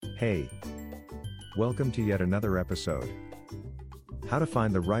Hey! Welcome to yet another episode. How to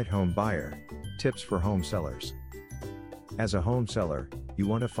find the right home buyer, tips for home sellers. As a home seller, you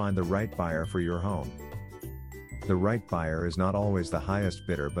want to find the right buyer for your home. The right buyer is not always the highest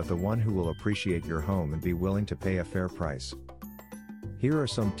bidder but the one who will appreciate your home and be willing to pay a fair price. Here are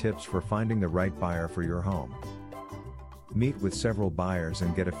some tips for finding the right buyer for your home. Meet with several buyers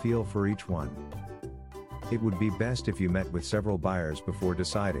and get a feel for each one. It would be best if you met with several buyers before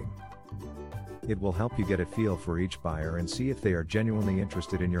deciding. It will help you get a feel for each buyer and see if they are genuinely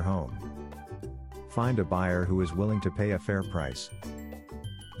interested in your home. Find a buyer who is willing to pay a fair price.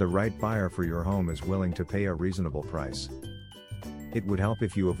 The right buyer for your home is willing to pay a reasonable price. It would help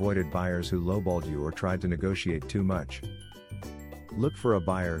if you avoided buyers who lowballed you or tried to negotiate too much. Look for a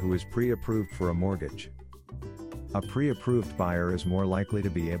buyer who is pre-approved for a mortgage. A pre-approved buyer is more likely to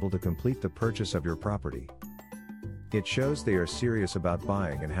be able to complete the purchase of your property. It shows they are serious about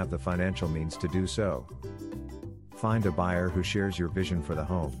buying and have the financial means to do so. Find a buyer who shares your vision for the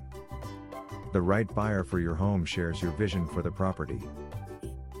home. The right buyer for your home shares your vision for the property.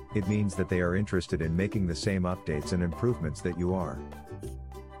 It means that they are interested in making the same updates and improvements that you are.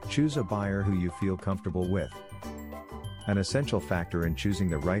 Choose a buyer who you feel comfortable with. An essential factor in choosing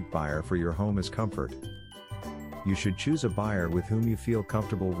the right buyer for your home is comfort. You should choose a buyer with whom you feel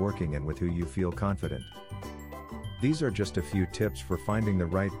comfortable working and with who you feel confident. These are just a few tips for finding the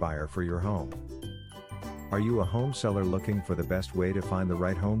right buyer for your home. Are you a home seller looking for the best way to find the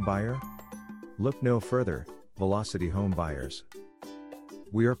right home buyer? Look no further, Velocity Home Buyers.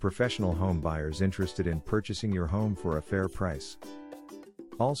 We are professional home buyers interested in purchasing your home for a fair price.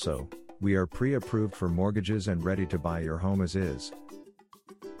 Also, we are pre-approved for mortgages and ready to buy your home as is.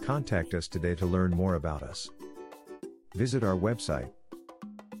 Contact us today to learn more about us. Visit our website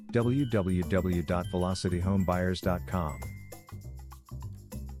www.velocityhomebuyers.com.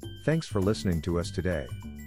 Thanks for listening to us today.